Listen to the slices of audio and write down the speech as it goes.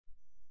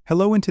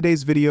Hello, in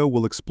today's video,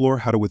 we'll explore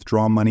how to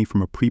withdraw money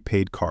from a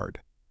prepaid card.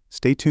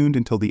 Stay tuned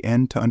until the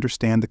end to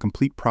understand the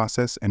complete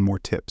process and more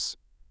tips.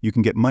 You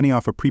can get money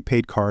off a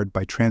prepaid card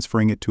by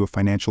transferring it to a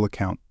financial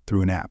account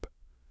through an app.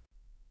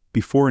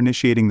 Before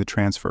initiating the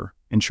transfer,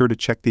 ensure to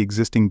check the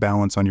existing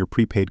balance on your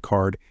prepaid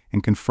card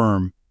and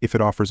confirm if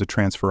it offers a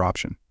transfer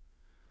option.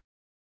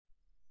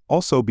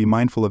 Also, be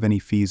mindful of any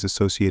fees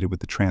associated with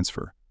the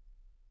transfer.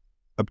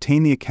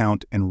 Obtain the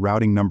account and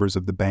routing numbers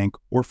of the bank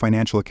or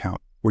financial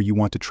account where you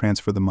want to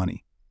transfer the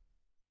money.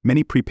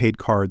 Many prepaid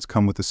cards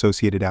come with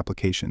associated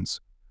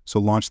applications, so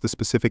launch the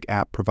specific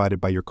app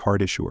provided by your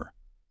card issuer.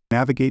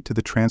 Navigate to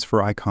the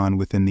transfer icon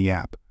within the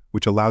app,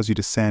 which allows you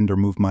to send or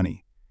move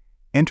money.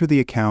 Enter the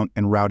account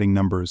and routing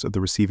numbers of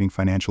the receiving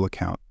financial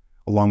account,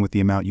 along with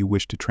the amount you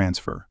wish to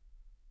transfer.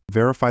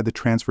 Verify the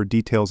transfer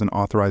details and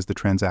authorize the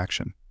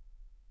transaction.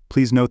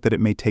 Please note that it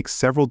may take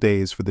several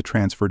days for the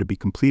transfer to be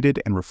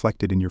completed and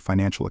reflected in your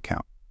financial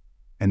account.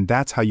 And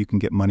that's how you can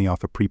get money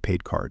off a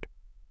prepaid card.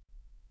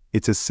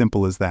 It's as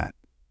simple as that.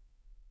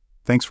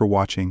 Thanks for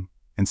watching,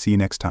 and see you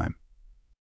next time.